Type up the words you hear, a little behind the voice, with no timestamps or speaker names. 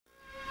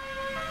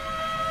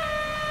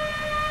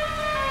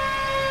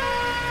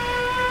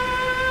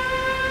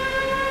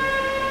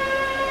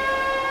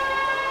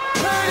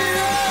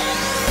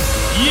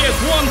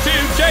1, 2,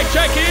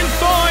 check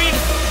inside.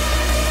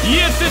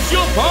 Yes, it's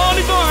your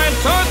party vibe,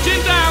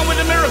 touching down with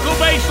a miracle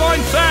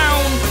bassline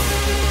sound.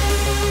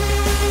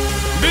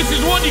 This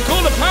is what you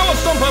call a power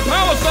stomping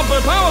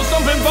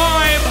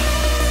vibe.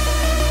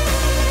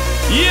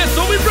 Yes,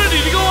 are we ready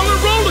to go on a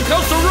roller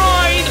coaster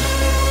ride?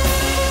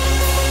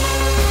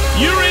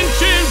 You're in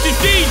tune to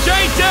DJ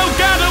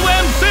Delgado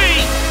MC.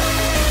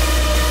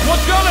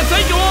 What's gonna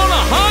take you on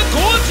a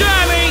hardcore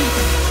journey?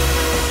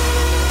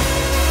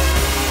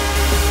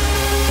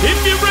 If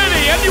you're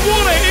ready and you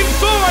want it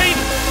inside,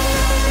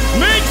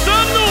 make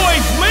some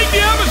noise, make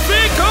the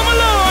atmosphere come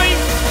alive.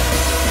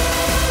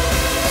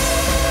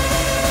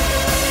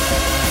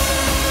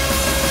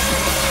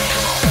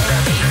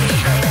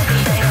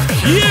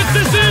 Yes,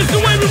 this is the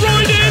way we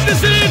ride it,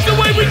 this is the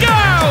way we go.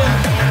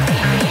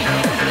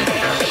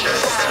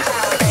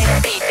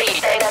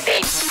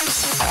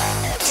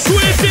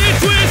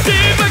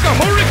 Twisted like a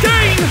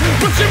hurricane,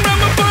 rushing around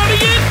my body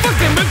and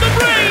fucking with the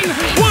brain.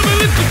 Wanna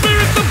lift the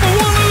spirits up, I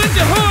wanna lift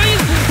you high.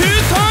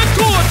 Here's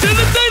hardcore till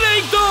the day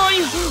they die.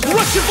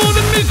 Rushing for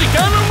the music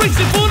and I'm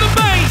racing for the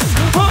bass.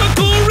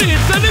 Hardcore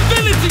is an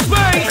infinity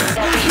space.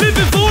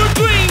 Living for a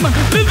dream,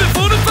 living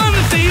for the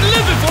fantasy,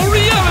 living for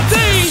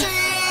reality.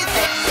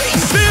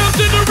 Bounce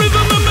to the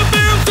rhythm and my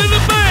bounce to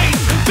the bass.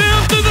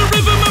 Bounce to the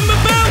rhythm and my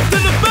bounce to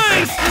the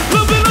bass.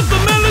 Loving up the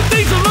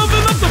melodies and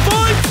loving up the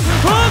vibes.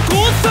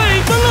 Hardcore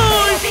save my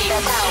life.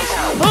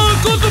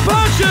 Hardcore's the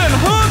passion,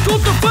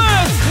 hardcore's the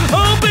first.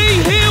 I'll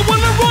be here when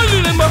I'm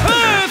riding in my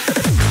hearse.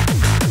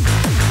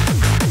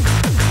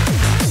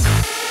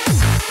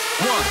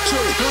 1, 2,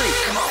 3,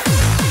 come on.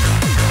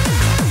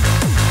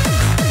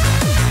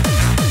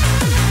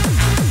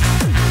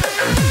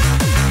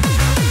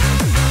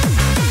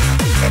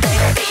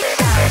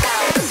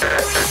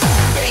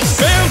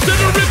 Bounce to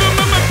the rhythm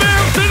and my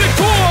bounce to the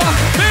core.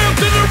 Bounce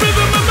to the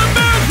rhythm and my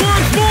bounce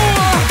once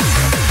more.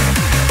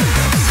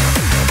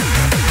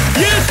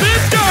 Yes,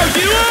 let's go,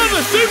 you are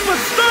the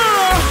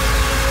superstar.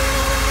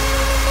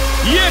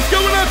 Yes,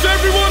 going out to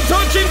everyone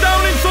touching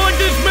down inside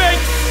this mix.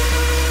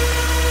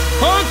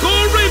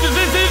 Hardcore Ravers,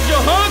 this is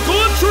your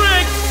hardcore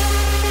tricks.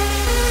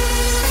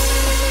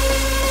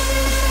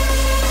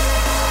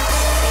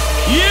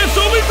 Yes,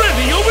 are we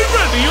ready? Are we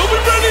ready? Are we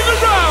ready to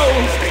roll?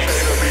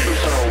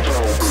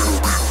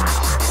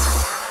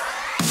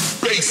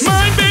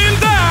 Mind being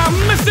down,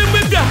 messing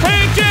with your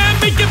head, yeah,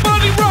 make your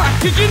body rock,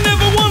 cause you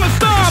never wanna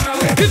stop.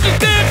 Cause you're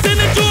dancing,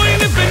 enjoying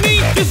it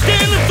beneath your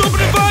skin,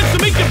 absorbing the vibes to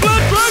make your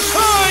blood rush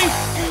high.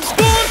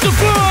 Born to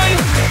fly,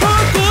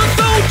 hardcore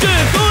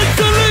soldiers, I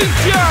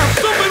salute ya.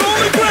 Stomping on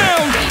the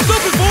ground,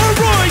 stomping for a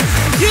ride.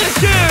 Yes,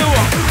 you,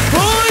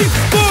 boys,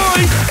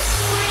 boys.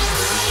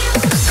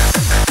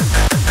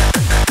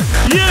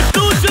 Yes,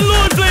 nice and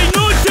lively,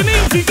 nice and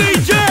easy,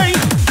 DJ.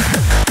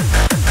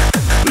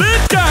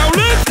 Let's go,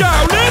 let's go,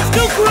 let's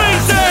go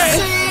crazy.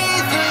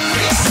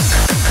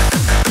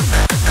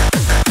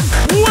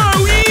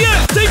 Whoa,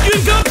 yes,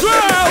 taking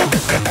control.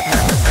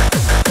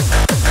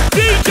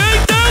 DJ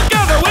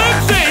Delgado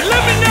MC,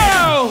 let me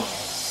know.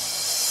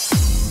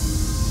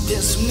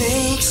 This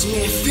makes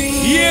me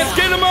feel. Yes,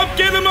 get him up,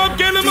 get him up,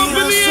 get him up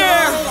in the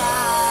air.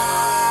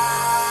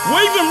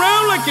 Wave him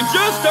round like you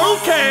just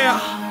don't care.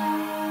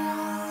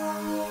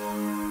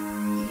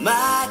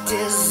 My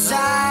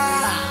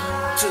desire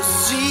to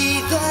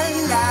see the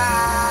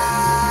light.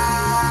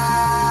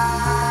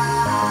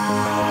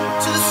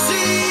 To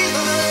see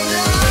the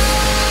light.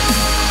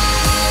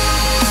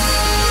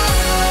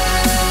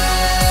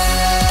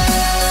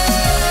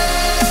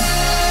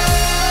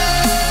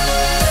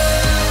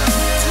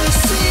 To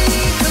see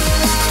the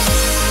light.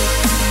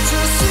 To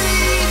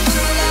see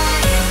the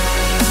light.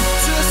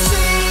 To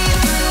see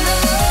the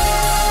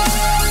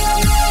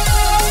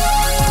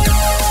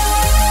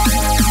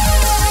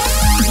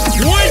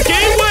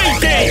Wakey,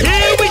 wakey,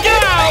 here we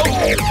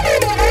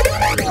go.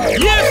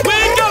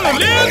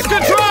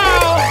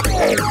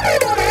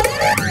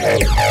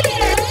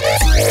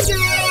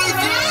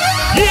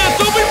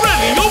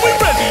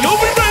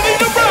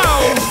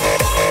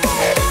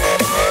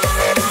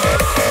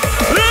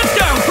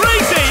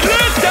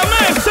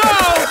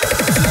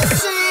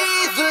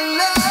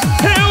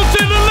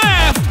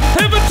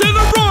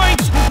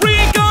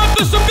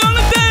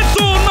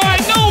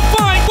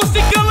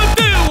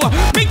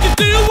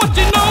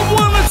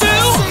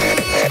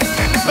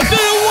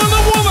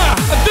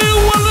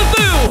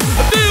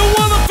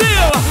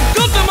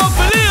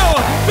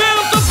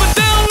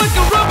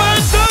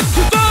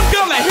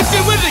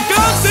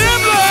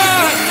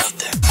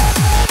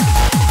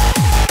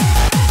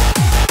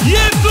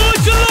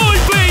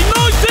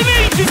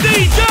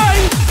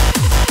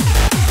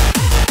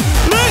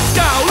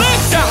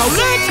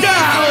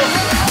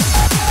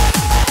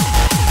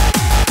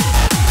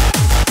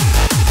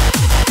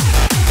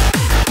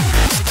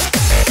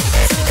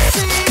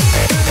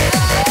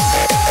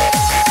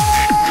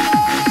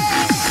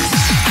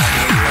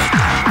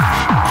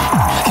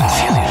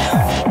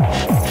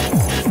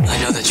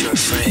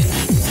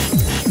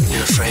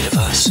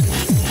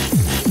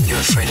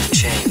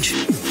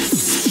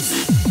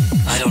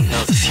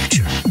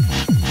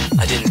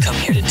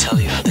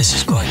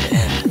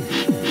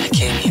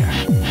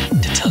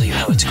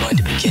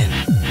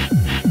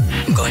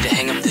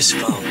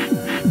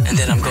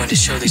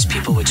 show these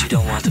people what you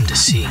don't want them to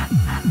see.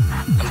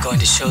 I'm going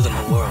to show them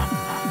a world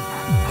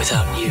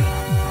without you.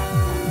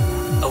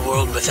 A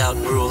world without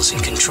rules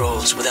and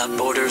controls, without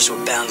borders or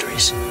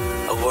boundaries.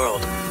 A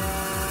world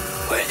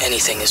where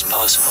anything is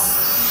possible.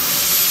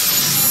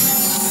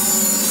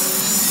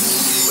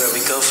 Where we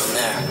go from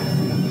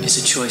there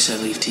is a choice I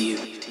leave to you.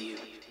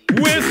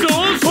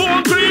 Whistles,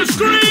 hungry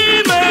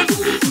screamers.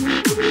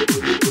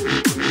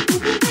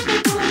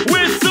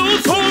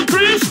 Whistles,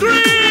 hungry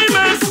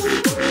screamers.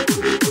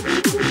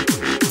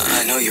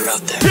 I know you're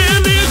out there. Hear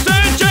me as a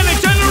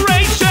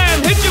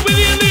generation, hit you with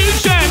the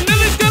illusion, and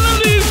it's gonna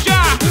lose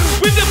ya.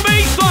 With the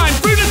bassline,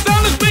 through the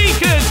sound of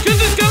speakers, 'cause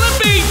it's gonna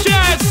be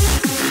jazz.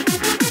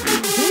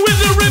 With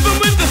the rhythm,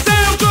 with the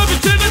sound, drive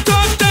it to the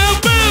touchdown,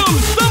 boom,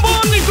 stomp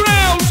on the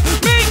ground,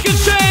 make a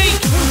shake.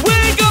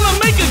 We're gonna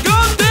make a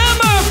goddamn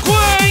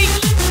earthquake.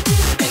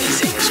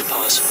 Anything is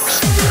possible.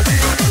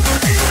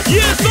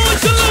 Yes,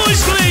 noise and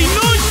lively,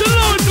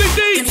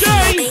 DJ.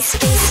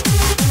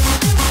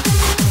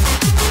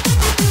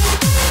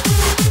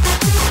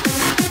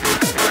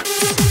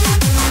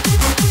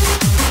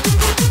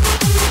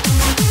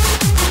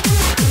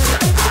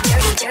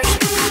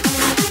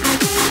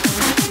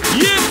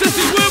 Yes, this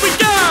is where we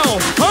go.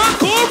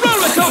 Hardcore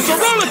roller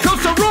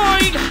coaster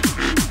ride.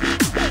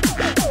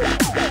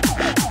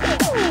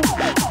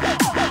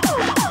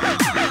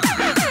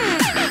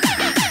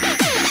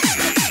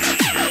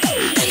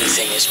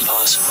 Anything is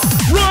possible.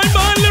 Ride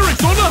my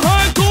lyrics on the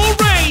hardcore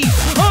race.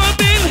 I've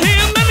been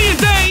here many a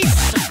days.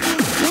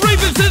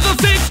 Raving since I'm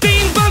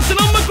 16, bouncing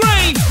on my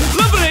grave.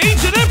 Loving it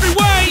each and every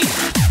way.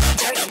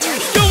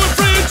 Going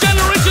through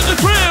generations of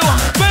thrill.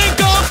 Thank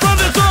God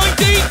brothers like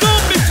these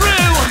got me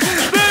through.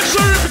 That's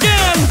where it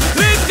began.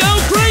 Let's go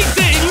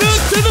crazy.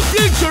 Look to the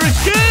future,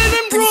 it's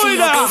getting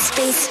brighter.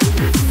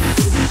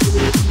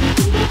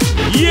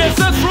 Yes,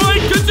 that's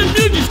right, 'cause the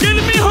music's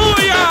getting me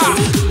higher.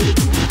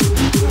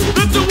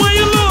 That's the way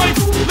of life,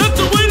 that's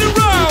the way to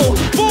roll.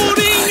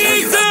 14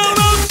 years down,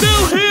 I'm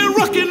still here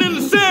rocking in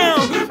the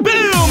sound.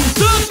 Boom,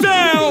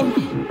 touchdown.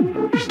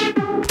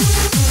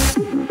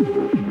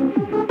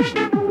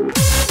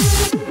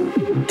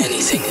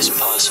 Anything is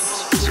possible.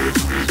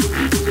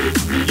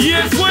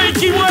 Yes,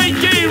 wakey,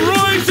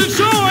 rise and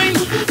shine.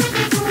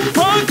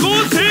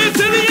 Hardcore's here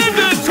to the end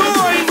of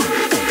time.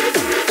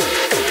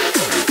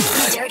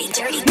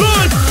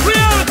 Life,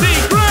 reality,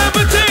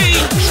 gravity,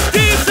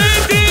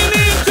 descending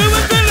into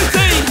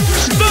infinity.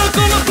 Stuck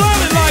on a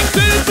planet like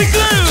super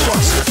glue.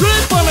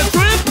 Trip on a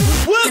trip,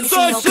 whoops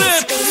I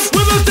slip.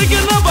 Will I take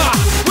another?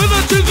 Will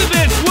I choose it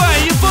this way?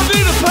 If I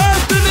need a pass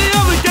to the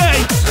other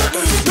gate.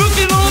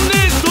 Looking on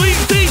this, so you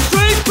see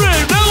straight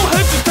through. No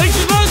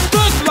hesitation, I'm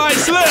stuck like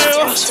glue.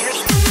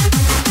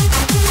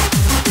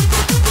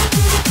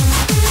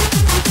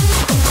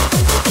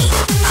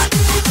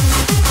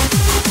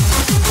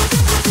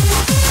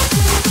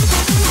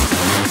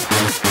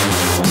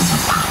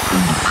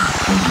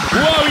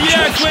 Whoa,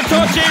 yes, we're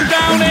touching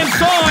down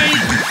inside.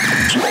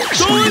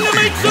 Time to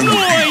make some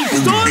noise.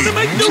 Time to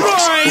make the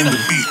ride.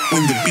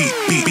 When the beat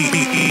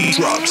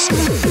drops.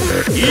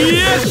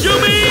 Yes, you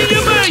mean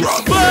you make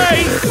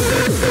space.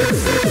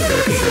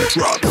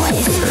 Drop.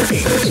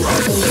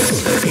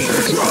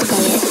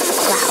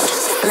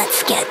 Let's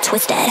get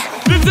twisted.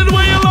 This is the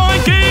way I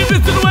like it. This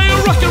is the way I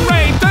rock and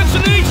rave.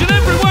 Dancing each and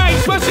every way.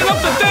 Smashing up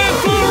the dance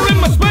floor in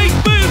my space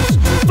boots.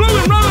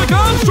 Flowing round like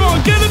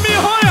Armstrong, getting me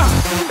higher.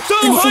 So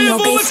high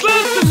above the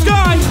clouds the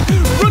sky.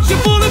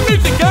 Rushing for the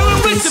music and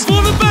I'm racing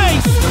for the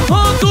bass.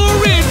 Hardcore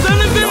riffs and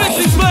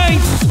infinity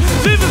space.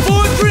 Living for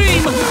a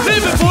dream,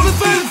 living for the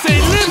fantasy,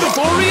 living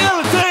for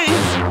reality.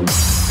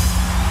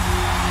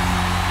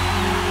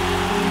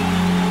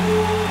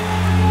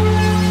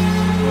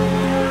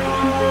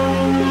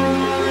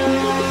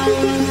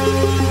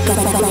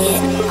 Play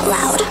it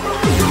loud.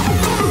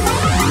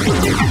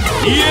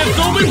 Yes,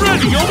 you'll be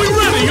ready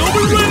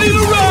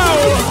to roll.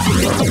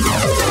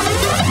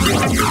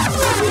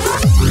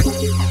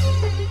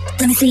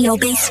 Let me see your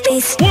bass.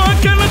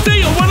 What can I tell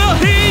you when I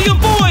hear your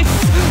voice?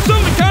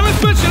 Something kind of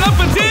special up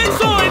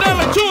inside and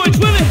a joy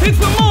when it hits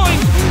my mind.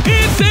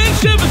 It sends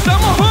shivers down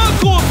my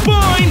hardcore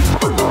spine.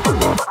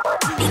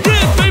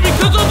 Yes, baby,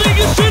 'cause I think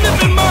it should have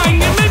been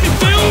mine. It made me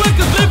feel like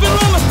I was living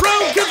on a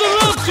throne 'cause I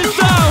loved you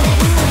so.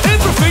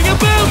 Everything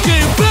about you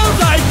felt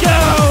like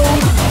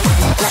gold.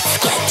 Let's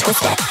get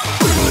twisted.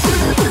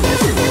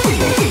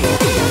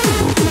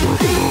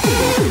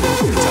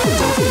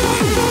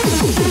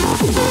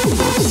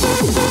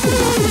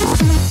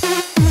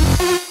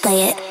 Play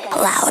it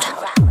loud.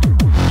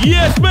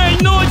 Yes,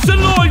 mate, nice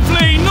and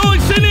lively,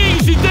 nice and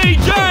easy,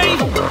 DJ.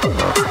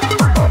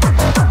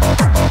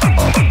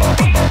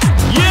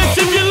 Yes,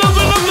 if you're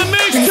loving up the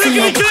mix,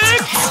 clickety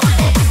click.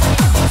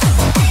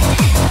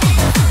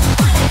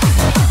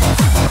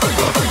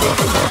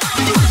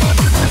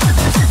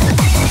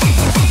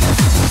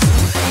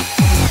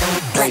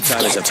 Let's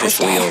get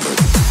twisted.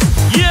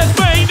 Yes,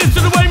 mate, this is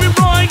the way we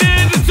ride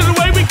it, this is the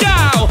way we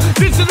go.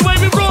 This is the way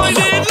we ride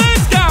it,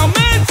 let's go,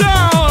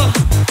 mental.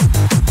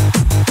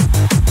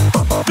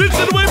 This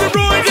is the way we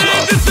ride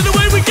it, this is the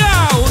way we go.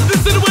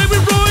 This is the way we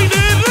ride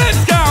it.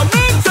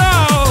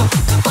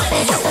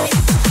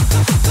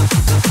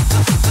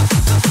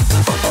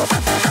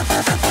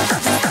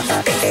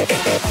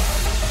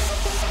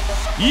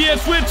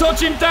 Yes, we're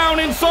touching down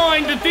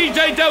inside the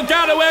DJ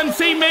Delgado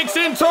MC mix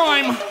in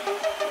time.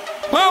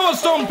 Power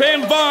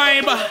stomping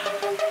vibe.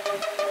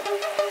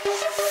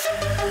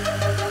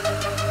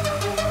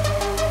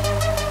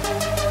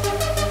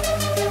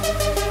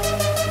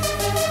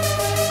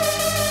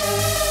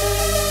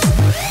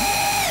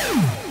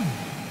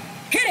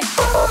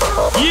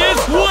 Yes,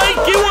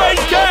 wakey,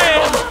 wakey!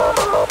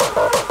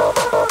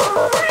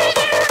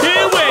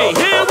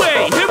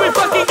 Here we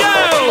fucking go!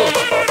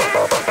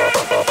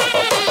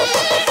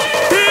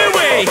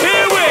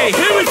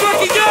 Here we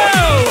fucking go!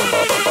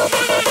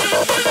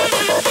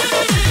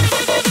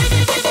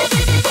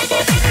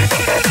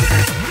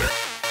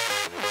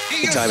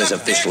 The time is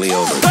officially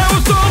over.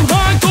 Power storm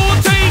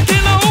hardcore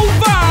taking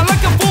over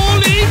like a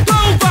four-leaf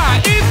clover.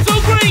 It's so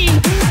green,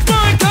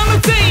 spine color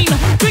scene.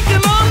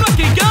 Thinking I'm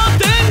lucky,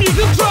 goddamn, you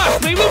can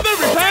trust me with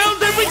every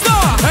pound, every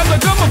car. As I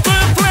got my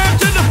first plan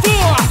to the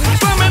floor,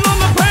 slamming on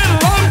the pedal,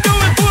 I'm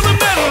going for the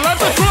metal as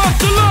I cross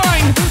the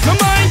line. My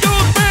mind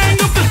goes bang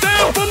up the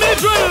sound from the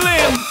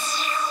adrenaline.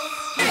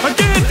 I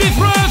get this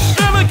rush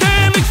that I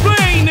can't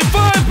explain. It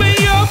fires me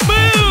up,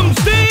 boom,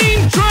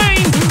 steam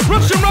train,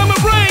 rushing around my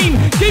brain,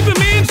 keeping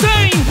me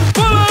insane.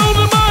 Follow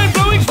the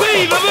mind-blowing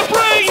speed of the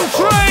brain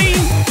train.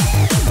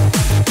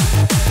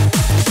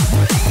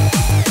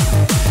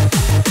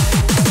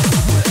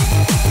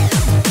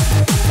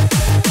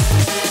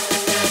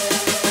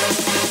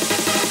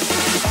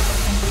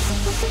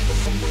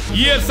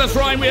 Yes, that's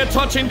right, we are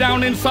touching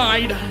down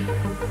inside.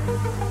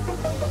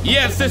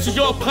 Yes, this is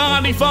your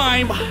party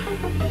vibe.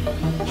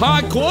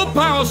 Hardcore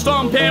power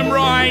stomping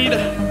ride.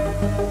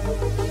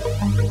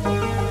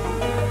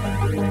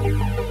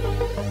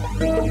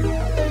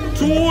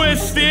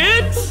 Twist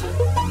it.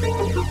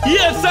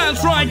 Yes,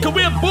 that's right, 'cause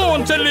we're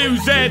born to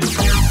lose it.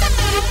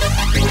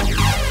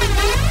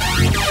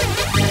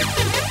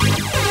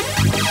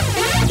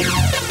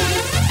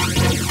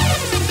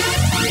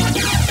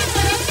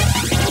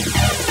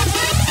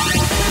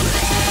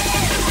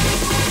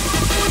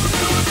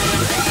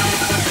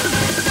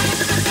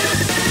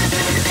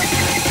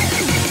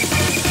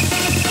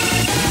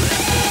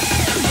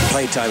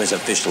 Playtime is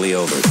officially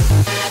over.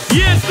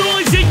 Yes,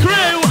 noisy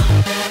crew.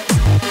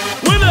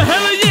 Where the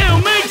hell are you?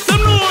 Make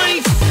some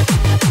noise.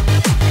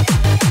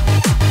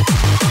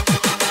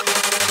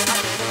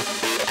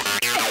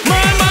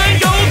 My mind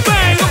goes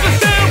bang off the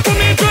sound from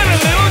the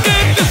adrenaline. I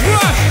get this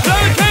rush that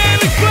I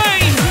can't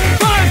explain.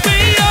 Fires me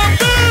up,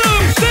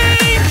 boom,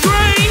 steam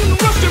train,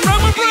 rushing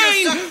round my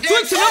brain,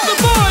 switching up the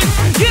voice.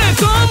 Yes,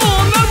 I'm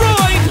on the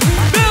ride,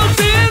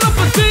 bouncing up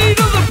the speed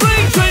of the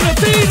brain train. I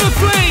see the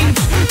flames,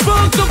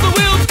 sparks of the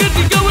wheels get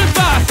you going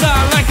faster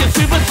like a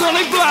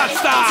supersonic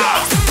blaster.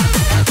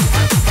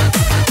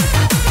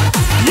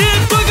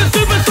 Yes, like a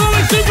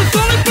supersonic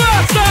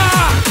blaster.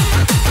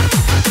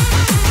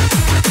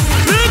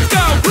 Let's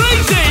go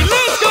crazy,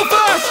 let's go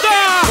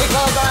faster.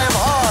 Because I am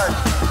hard,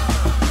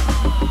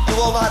 you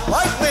will not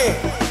like me.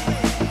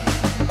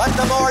 But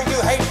the more you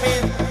hate me,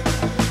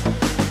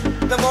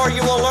 the more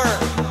you will learn.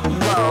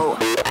 Whoa.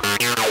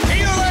 Do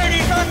you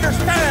ladies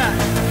understand?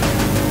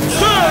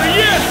 Sir,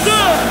 yes,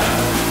 sir.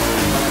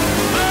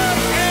 I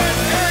can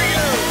hear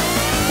you.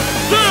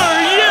 Sir,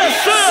 yes,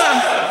 sir.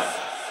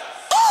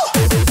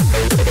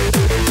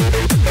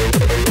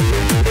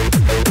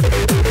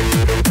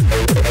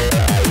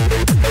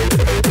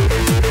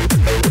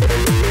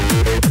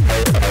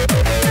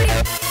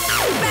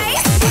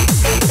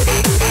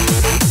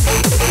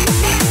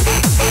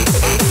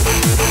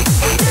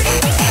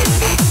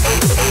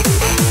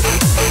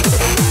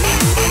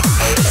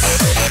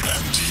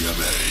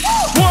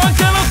 What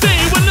can I say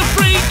when the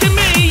freak in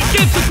me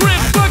gets a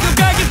grip like a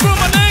gagging from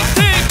my neck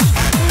ticks?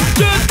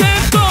 Just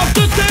can't stop,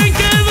 just can't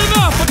get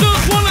enough. I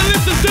just wanna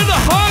listen to the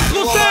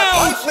hardcore will not sounds.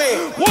 like me.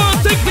 Wanna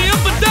take me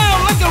up and down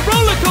like a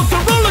roller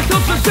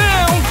coaster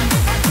sound.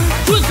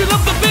 Twisting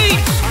up the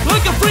beats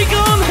like a freak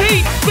on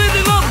heat,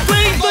 spinning up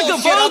things like a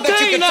Bullshit, I bet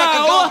you can suck a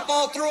volcano. golf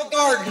ball through a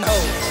garden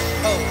hose.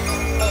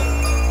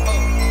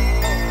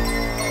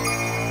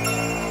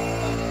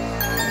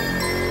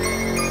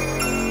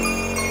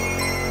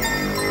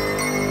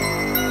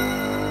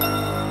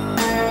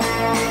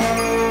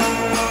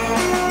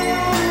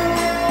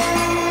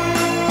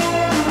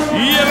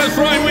 Yeah, that's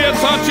right, we are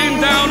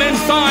touching down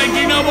inside.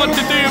 You know what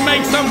to do,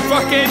 make some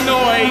fucking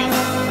noise.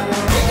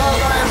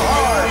 Because I am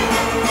hard,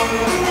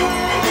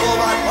 you will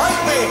not like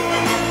me.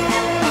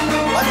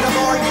 But the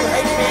more you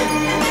hate me,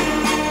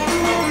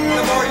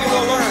 the more you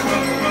will learn.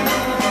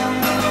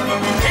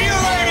 Do you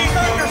ladies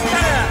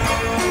understand?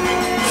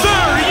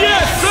 Sir,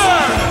 yes, sir.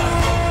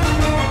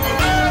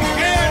 I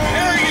can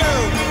hear you.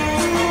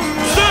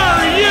 Sir,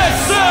 yes,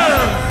 sir.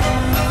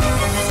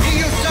 Do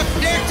you suck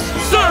dicks?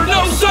 Sir,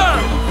 no, sir.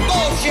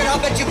 Bullshit, I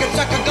bet you can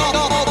suck a golf.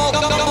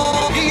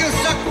 Do you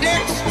suck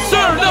dicks?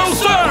 Sir, no,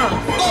 sir.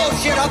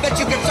 Bullshit, I bet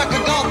you can suck a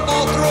golf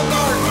ball through a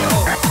garden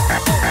hose.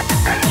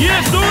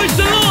 Yes, nice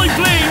and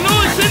lively,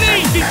 nice and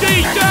easy,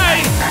 DJ.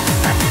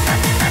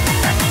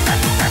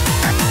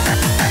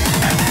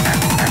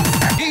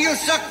 Do you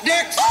suck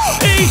dicks?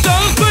 East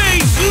on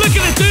space, look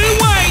at it two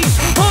ways.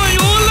 High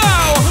or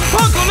low,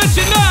 I can let you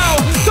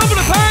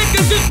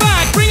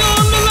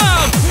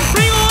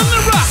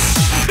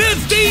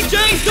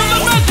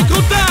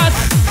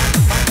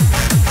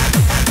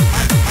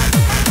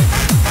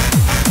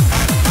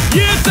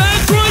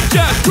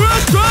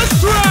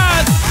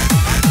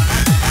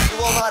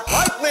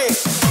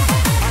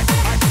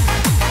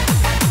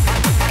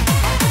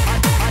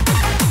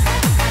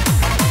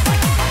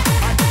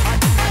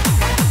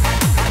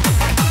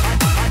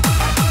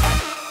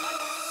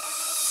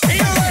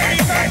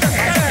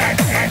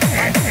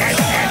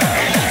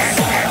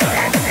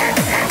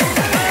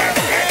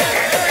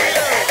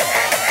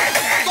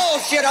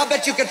I'll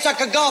bet you could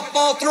suck a golf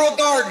ball through a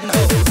garden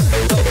hose.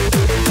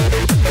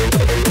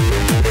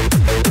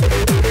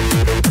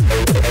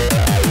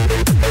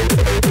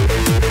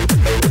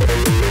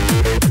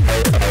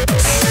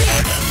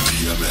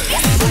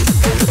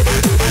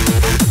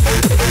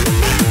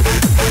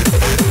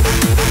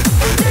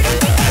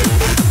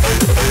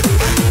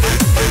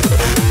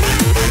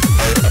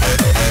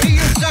 Do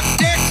you suck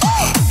dick?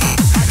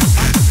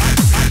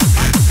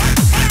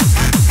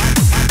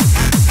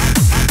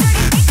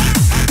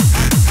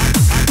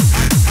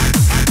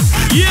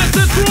 Yes,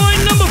 that's right,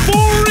 number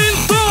 4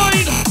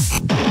 inside.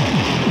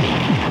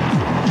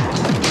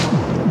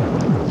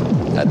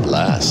 At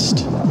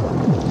last.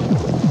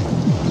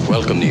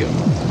 Welcome, Neo.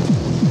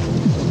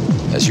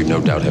 As you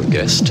no doubt have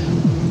guessed.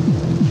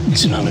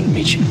 It's an honor to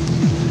meet you.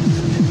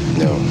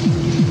 No.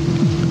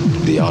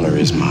 The honor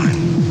is mine.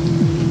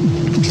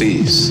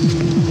 Please,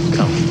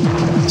 come,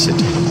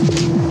 sit.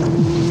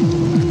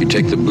 You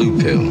take the blue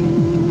pill.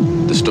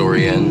 The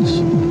story ends.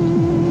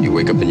 You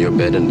wake up in your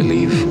bed and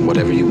believe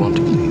whatever you want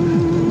to believe.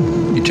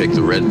 You take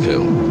the red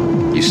pill.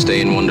 You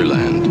stay in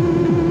Wonderland.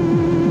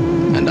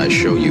 And I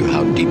show you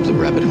how deep the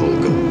rabbit hole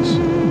goes.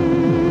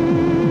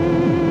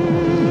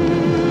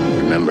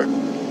 Remember,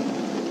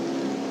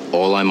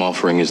 all I'm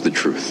offering is the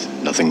truth,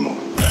 nothing more.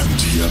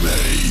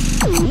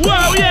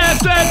 Whoa,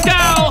 yes, let's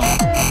go.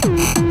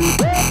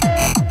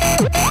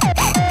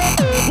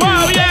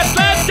 Whoa, yes,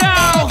 let's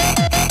go.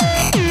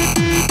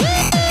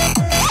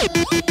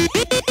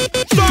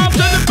 Storm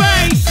to the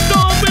base,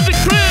 storm with the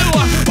crew.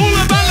 All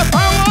about the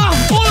power,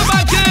 all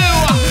about you.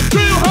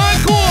 True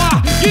hardcore,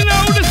 you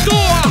know the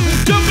score.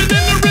 Jumping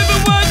in the river,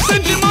 words,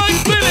 sending mind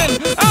spinning.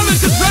 Out of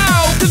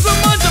control, cause my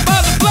mind's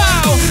about to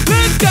blow.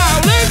 Let's go,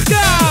 let's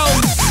go.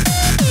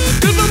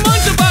 Cause my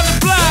mind's about to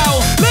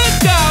blow. Let's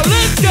go,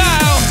 let's go.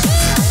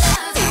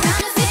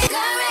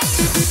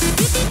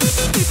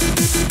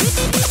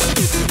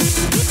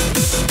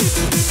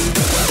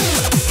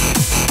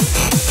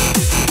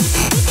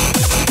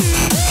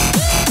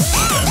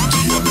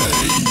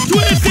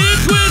 Twisted,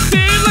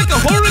 twisted like a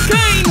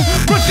hurricane.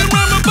 Rushing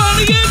around my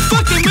body and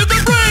fucking with the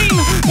brain.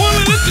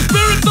 Wanna lift the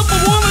spirits up, I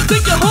wanna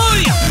take you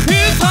higher.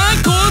 Here's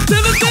hardcore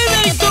till the day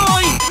they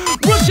die.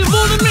 Rushing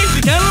for the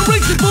music and I'm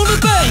racing for the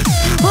bass.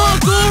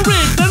 Hardcore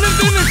is an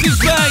infinity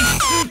space.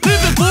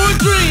 Living for a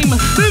dream,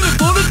 living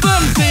for the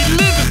fantasy,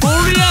 living for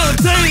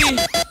reality.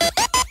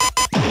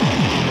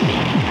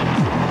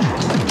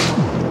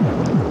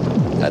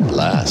 At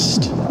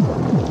last.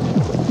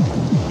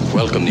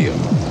 Welcome, Neo.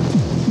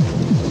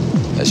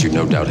 As you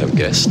no doubt have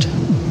guessed.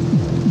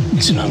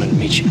 It's an honor to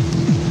meet you.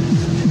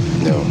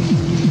 No.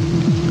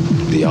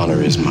 The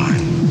honor is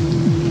mine.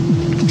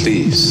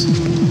 Please,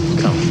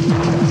 come,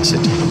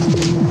 sit.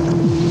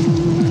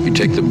 You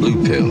take the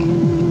blue pill.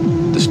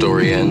 The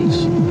story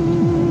ends.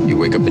 You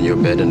wake up in your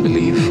bed and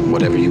believe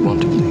whatever you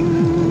want to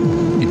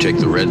believe. You take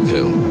the red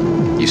pill.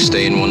 You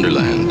stay in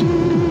Wonderland.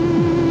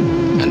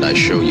 And I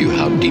show you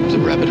how deep the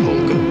rabbit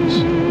hole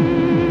goes.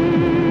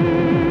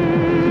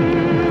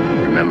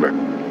 Remember,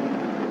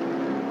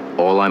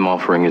 all I'm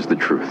offering is the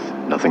truth,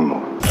 nothing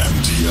more.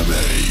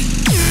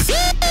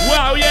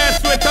 Wow,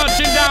 yes, we're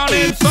touching down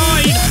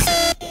inside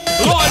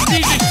Live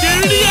DJ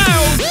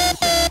Studios.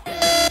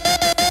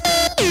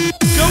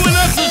 Going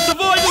up to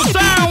Survival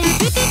Sounds.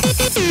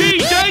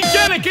 DJ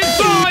Janik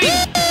inside.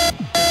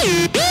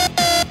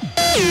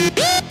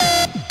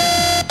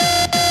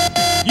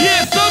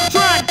 Yeah,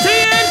 subtract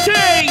TNT.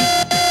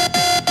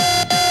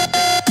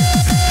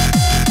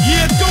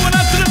 Yeah, it's going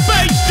up to the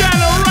bass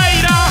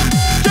generator.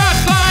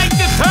 Just like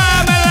the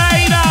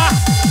Terminator.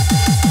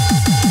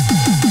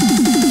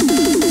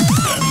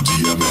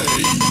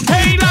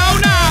 Halo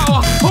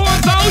now,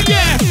 horns oh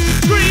yeah.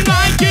 Scream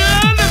like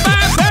you're the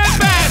best, best,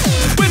 best.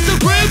 With the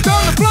grid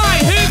on the fly,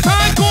 here's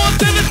hardcore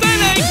till the day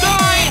they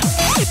die.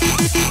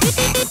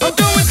 I'm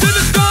going to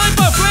the sky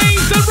by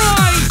flames that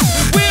rise.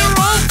 We're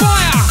on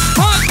fire,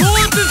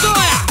 hardcore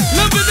desire.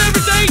 Loving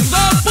every day, so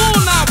I'm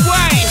born that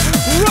way.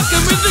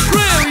 Rocking with the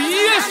crew,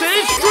 yes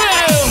it's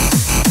true.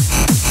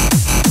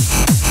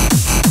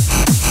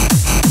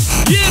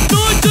 Yeah,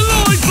 nice and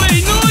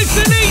lively, nice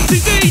and easy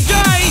DJ.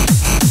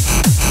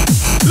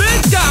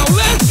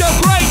 Let's go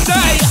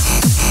crazy.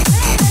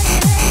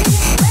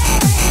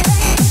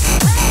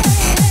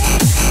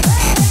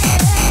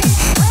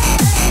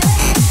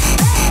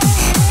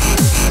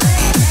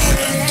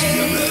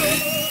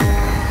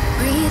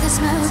 Breathe the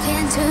smoke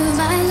into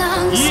my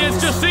lungs. Yes,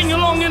 just sing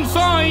along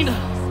inside.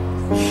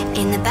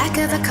 In the back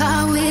of a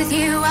car with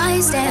you, I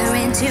stare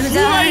into the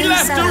Sway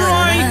left to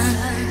right.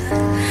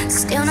 sun.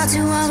 Still not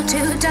too old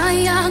to die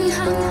young.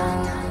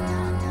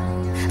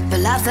 But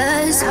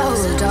lovers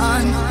hold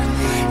on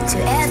to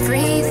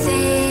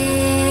everything.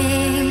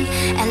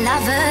 And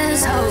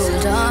lovers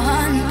hold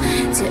on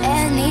to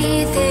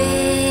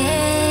anything.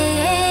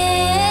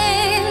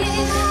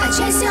 I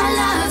chase your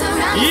love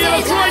around. Yeah,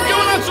 that's right,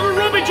 going out to the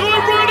Robbie Joy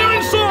Rider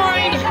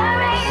inside.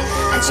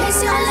 I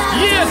chase your love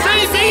Yes,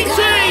 around.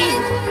 ABT.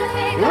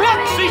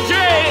 Roxy J.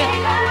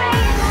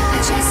 I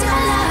chase your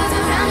love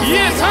around.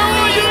 Yes, how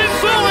are you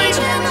inside?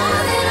 You're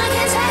more than I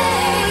can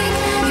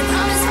take.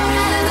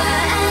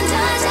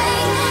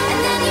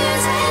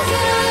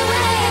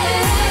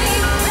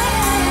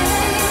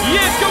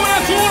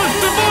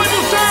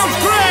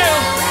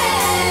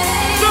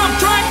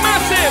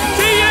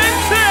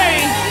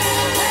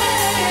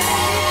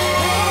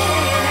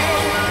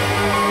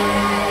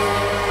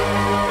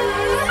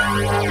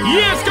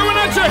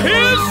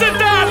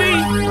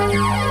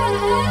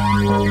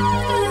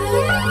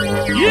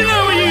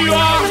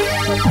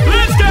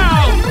 Let's go!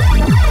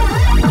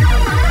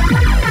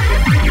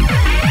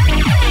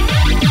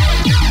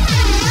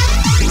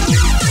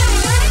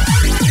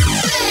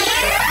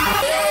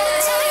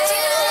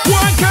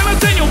 What can I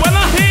tell you when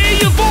I hear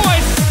your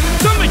voice?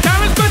 Something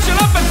kind of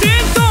special up at the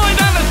inside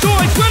and a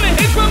choice when it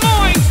hits my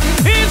mind.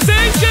 It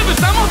sends shivers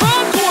down my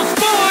hardcore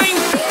spine.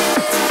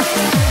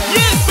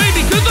 Yes,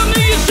 baby, 'cause I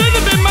knew you should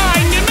have been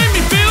mine. You made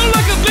me feel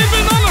like I was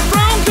living on a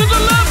throne 'cause I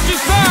loved you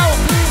so.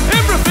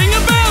 Everything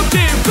about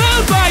it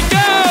felt like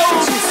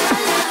gold.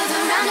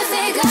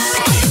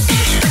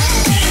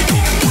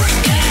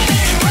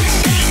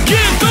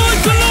 Yeah,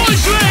 noise to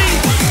noisely.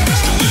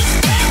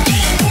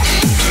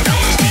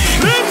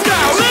 Let's go,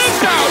 let's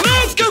go,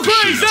 let's go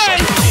crazy.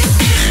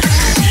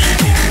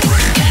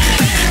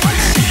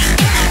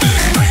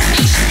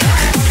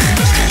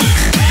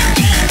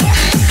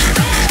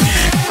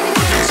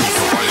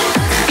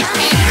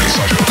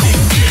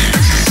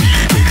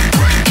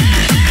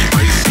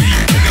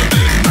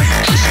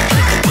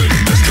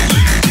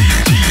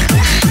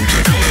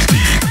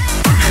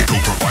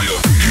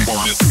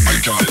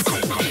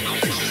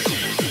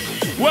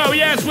 Well,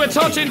 yes, we're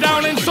touching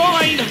down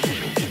inside.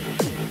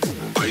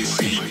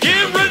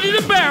 Get ready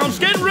to bounce,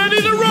 get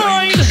ready to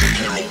ride.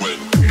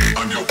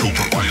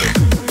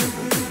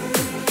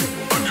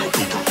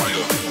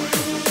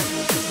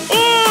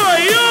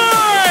 Oi,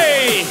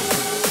 oi!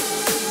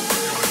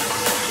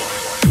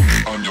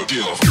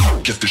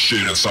 Get the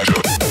shit inside you.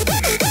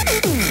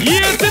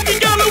 Yes, if you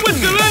got a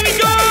whistle and you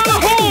got a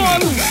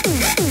horn,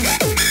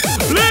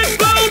 let's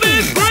blow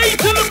this great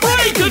to the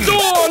break of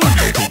dawn.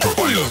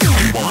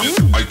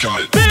 I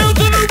got it. Bounce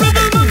to the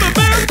rhythm and the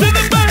bounce to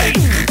the bass.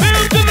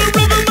 Bounce to the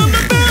rhythm and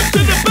the bounce to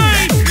the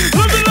bass.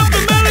 Loving up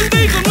the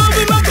melodies and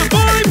loving up the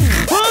vibes.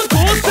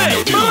 Hardcore set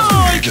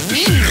mine. Get the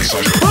shit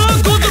inside you.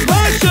 Hardcore the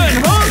passion,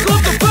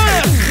 hardcore the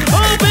fast.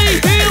 I'll be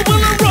here when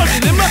I'm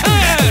running in my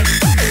head.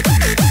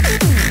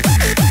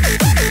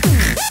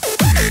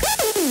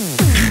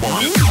 You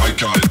want it? I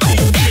got it.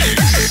 Cocaine,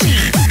 ecstasy.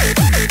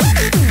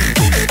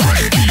 Dope,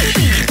 cracky,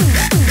 heat.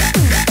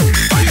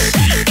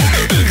 Icy,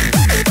 cannabis.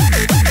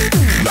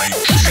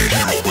 Nitrous and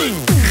heroin.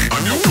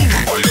 I'm your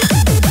co-provider.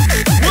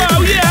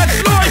 Well, yes,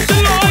 lights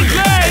and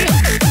lively.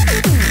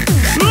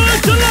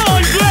 Lights and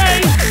lively.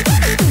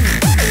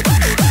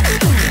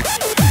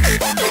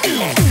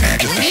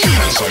 Get the shit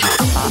inside you.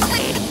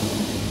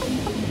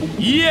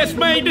 Yes,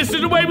 mate, this is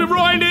the way we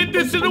ride it.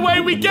 This is the way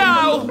we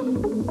go.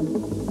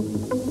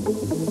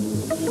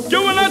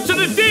 Going out to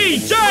the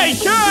DJ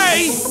K.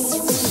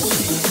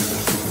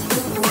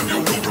 I'm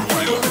your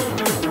co-provider.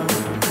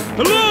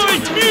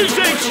 Live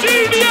Music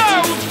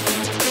Studios.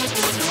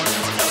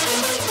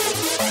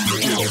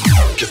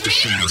 Get the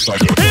shit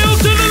inside you. Hill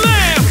to the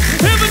left,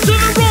 heaven to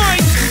the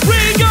right.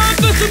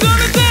 Regardless, we're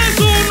gonna dance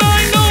all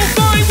night. No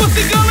fight, what's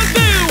it gonna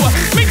do?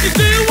 Make you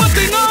do one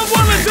thing I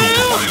wanna do.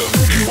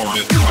 You want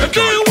it? I I got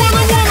do it.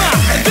 wanna,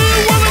 I do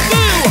wanna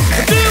do.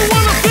 I do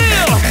wanna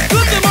feel.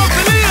 Look them up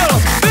and ill.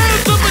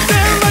 Bounce up and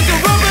down like a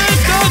rubber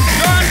duck.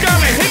 I'm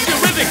gonna hit you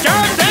with a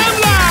goddamn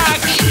lock.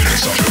 Shit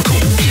inside your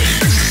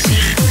cocaine, ecstasy.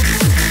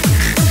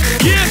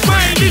 Yes,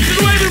 mate, this is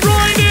the way we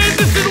ride it.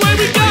 This is the way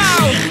we go.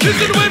 This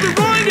is the way we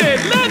ride it.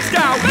 Let's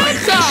go,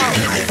 let's go.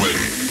 Heroin.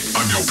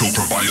 I'm your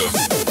co-provider.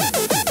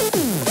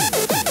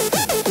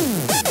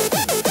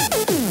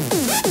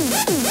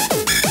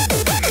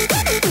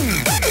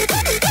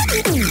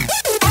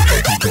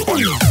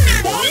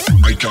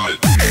 I got it.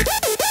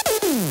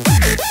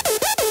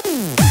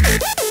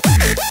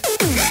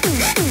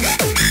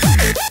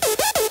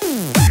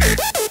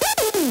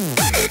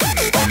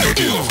 I'm your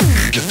dealer.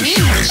 Get the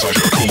shit inside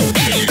your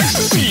cocaine,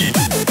 ecstasy.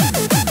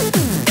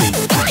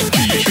 Dope,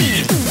 cracky,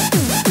 heat.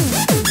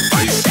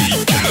 Icy,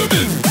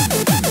 cannabis.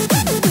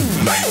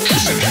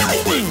 Nitrous and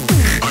heroin.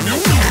 I'm your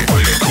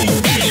co-provider.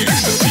 Cocaine,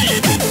 ecstasy.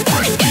 Dope,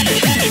 cracky,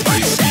 heat.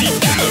 Icy,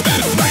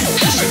 cannabis.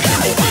 Nitrous and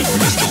heroin.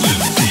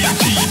 Mescaline,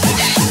 DMT,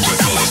 mushrooms and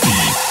LSD.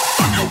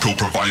 I'm your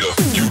co-provider.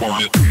 You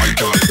want it? I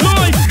got it.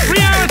 Life,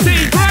 reality,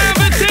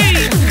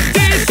 gravity.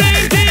 This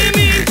ain't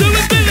damning to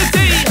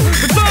infinity.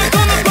 The dark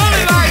on the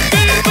planet like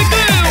super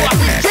glue.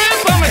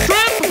 Trip on a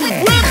trip,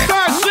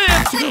 whipside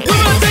slip.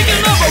 We're not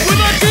taking over, we're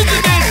not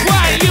choosing this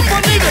way. If I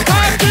need a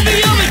path to the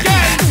other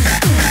gate.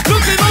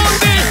 Looking on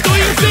this, do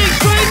you see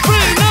straight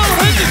free? No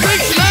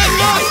hesitation, I'm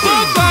not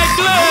stuck like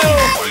glue.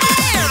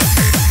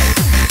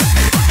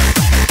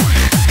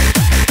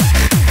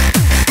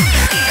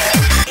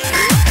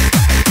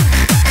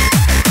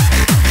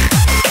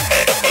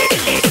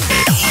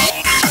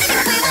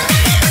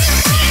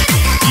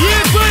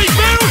 Yeah, please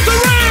bounce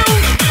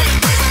around.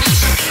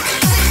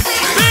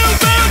 Bounce,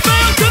 bounce,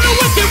 bounce to the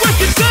wicked,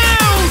 wicked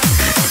sound.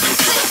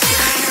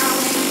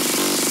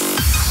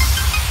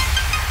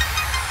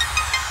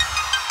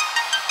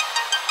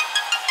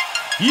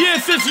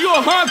 Yes, it's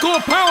your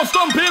hardcore power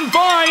stomping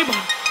vibe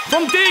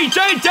from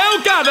DJ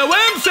Delgado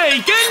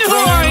MC. Can you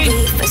When hide?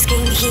 we first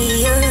came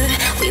here,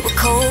 we were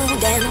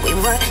cold and we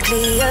were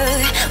clear,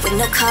 with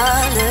no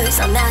colors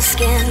on our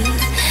skin.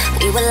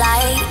 We were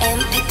light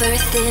and paper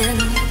thin.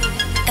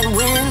 And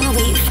when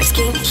we first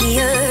came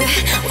here,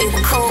 we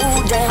were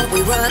cold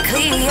were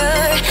clear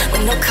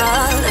with no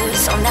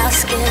colors on our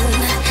skin.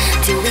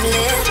 Till we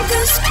lit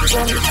the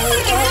spectrum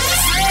AS.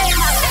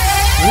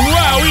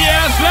 Wow,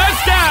 yes,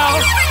 let's go.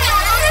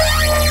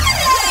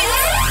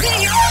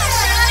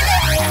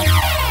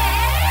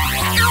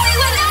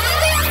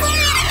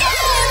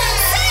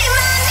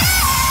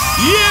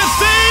 Yeah,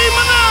 say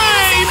my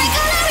name.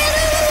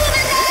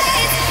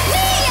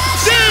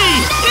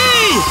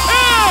 D-E-L-C-A-D-O.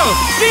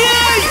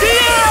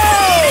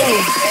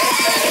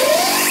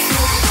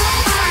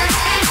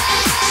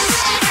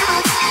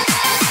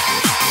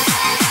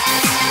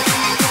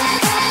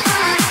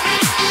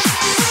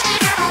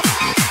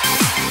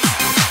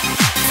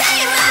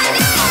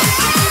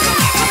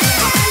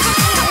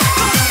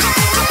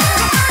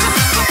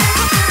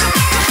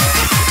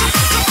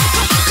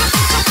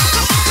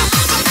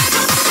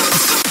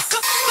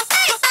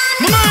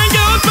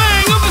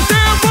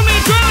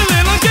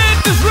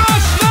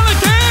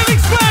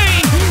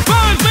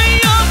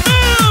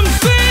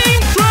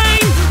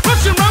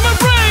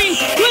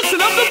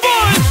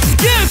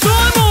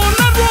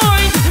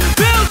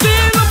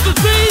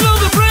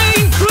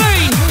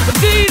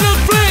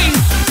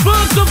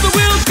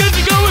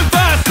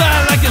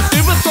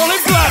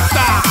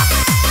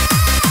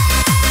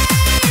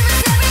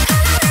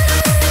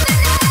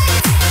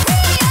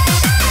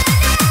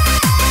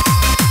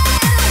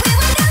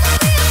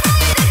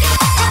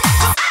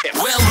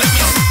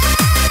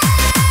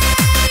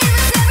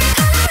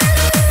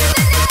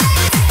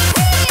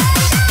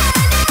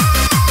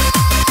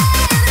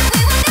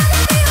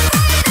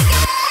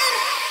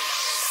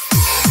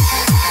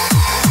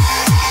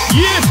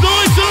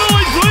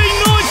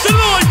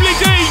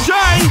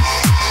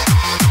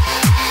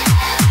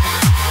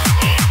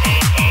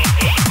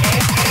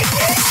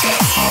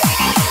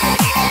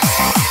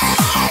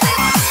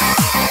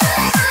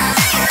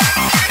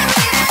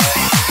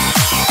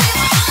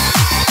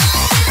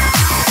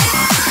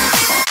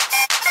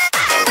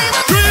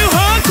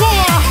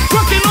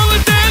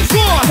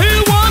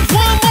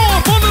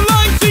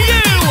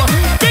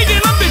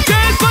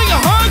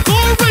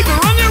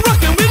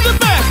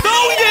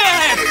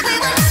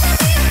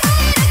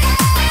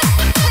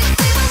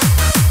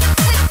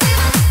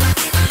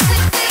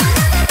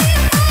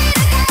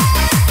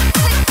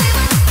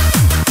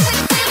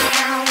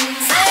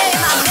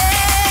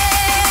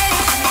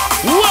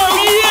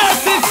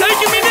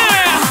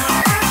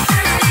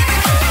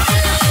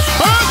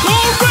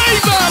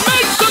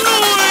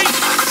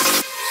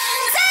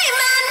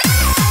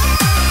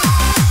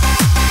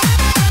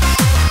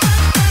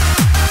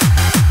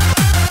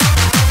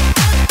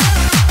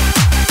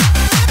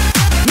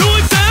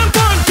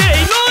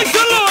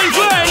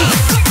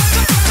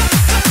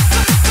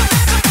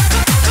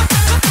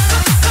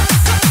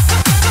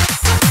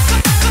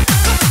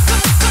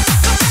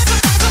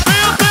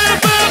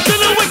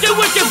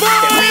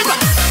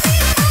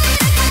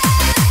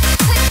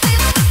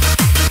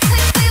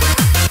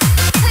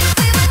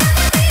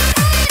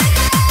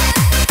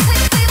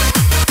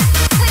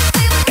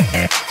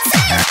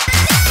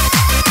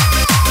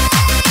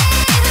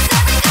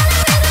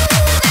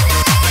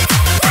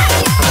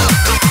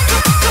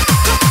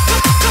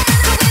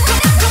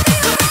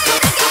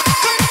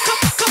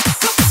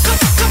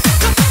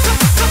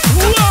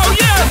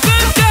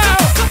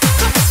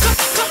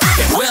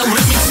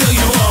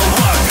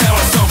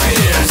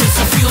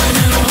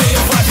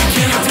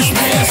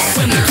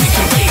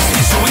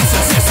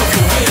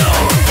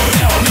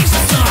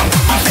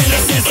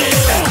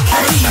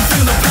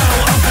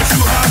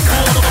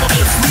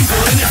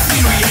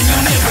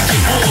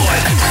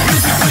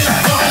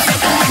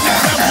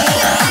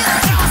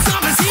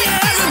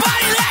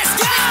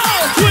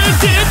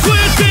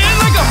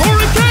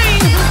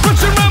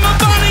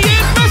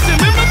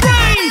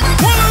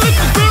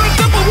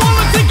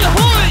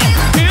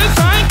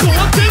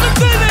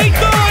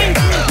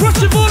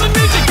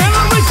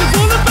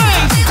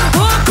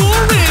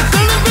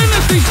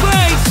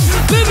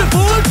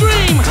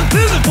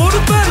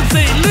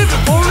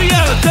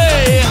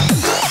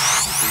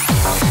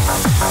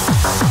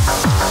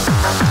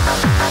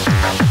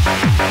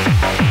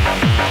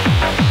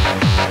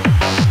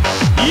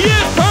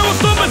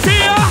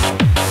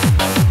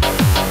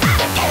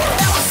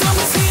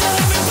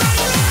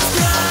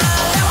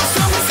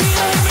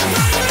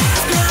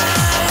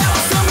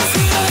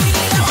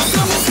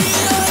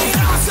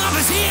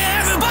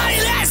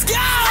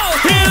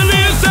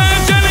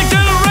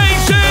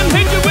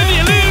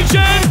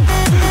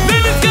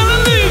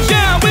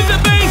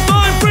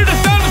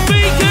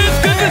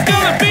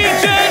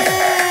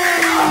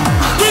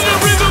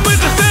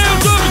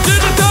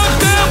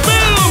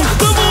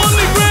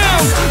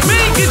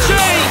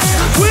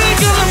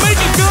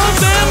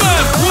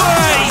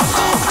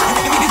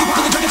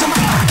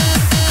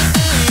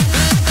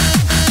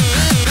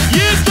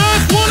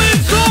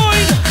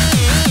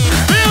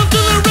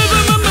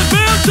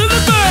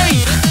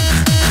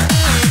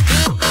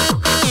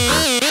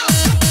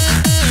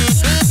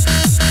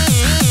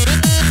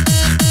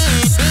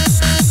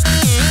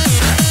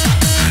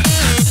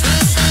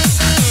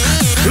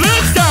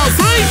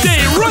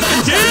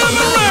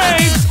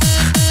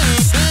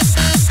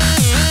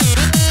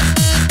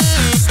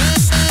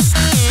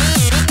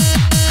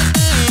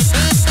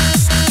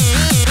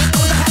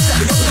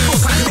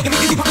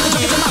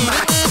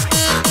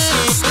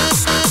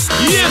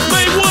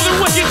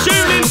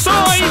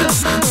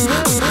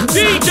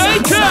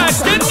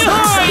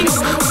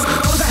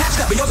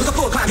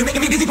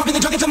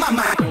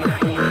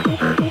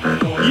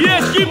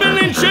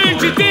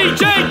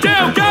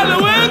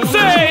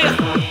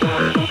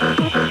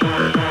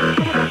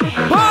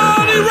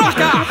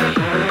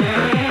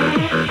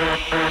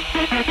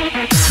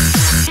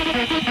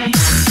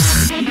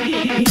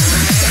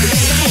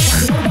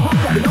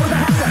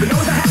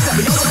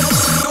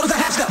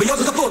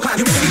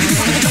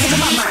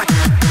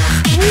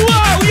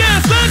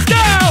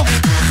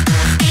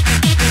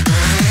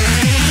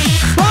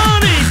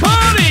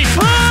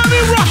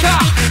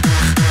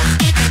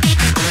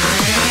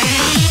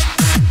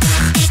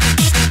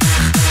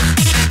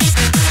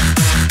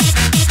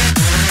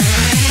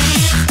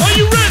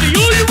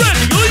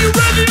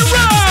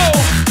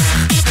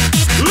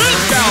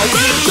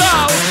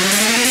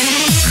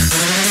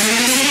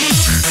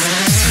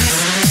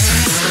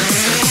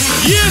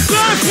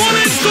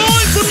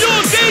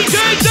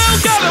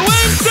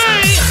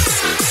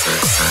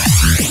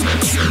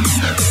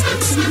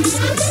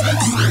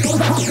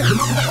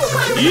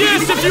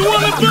 Yes, if you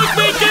want to book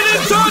me, get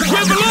in touch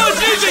with the Live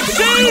Music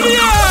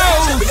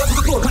Studios!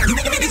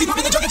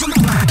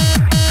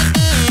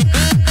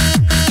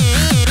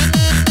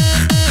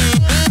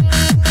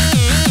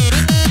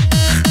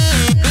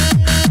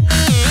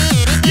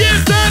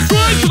 Yes, that's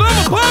right, 'cause I'm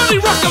a party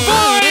rocker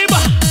vibe!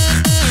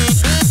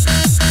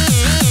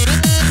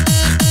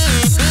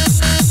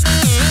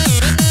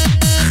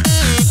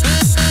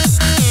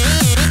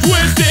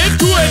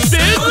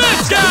 Twisted,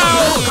 let's go!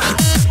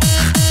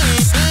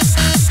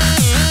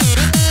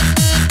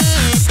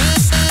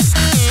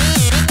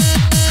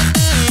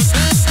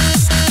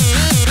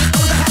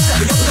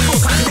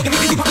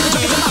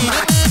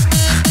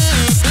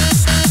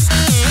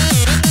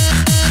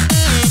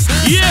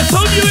 Yes,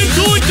 hope you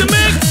enjoyed the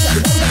mix.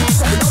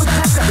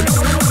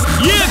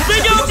 Yes,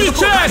 big up your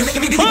chest.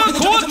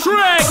 Hardcore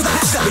track.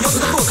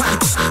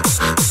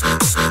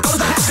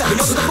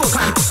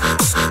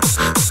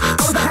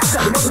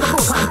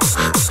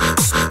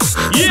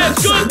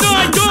 Yes, good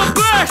night. God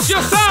bless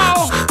your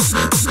soul.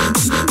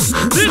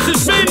 This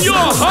has been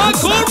your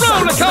hardcore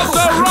roller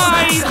coaster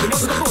ride.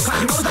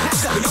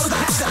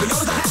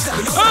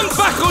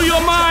 Unbuckle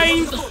your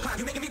mind.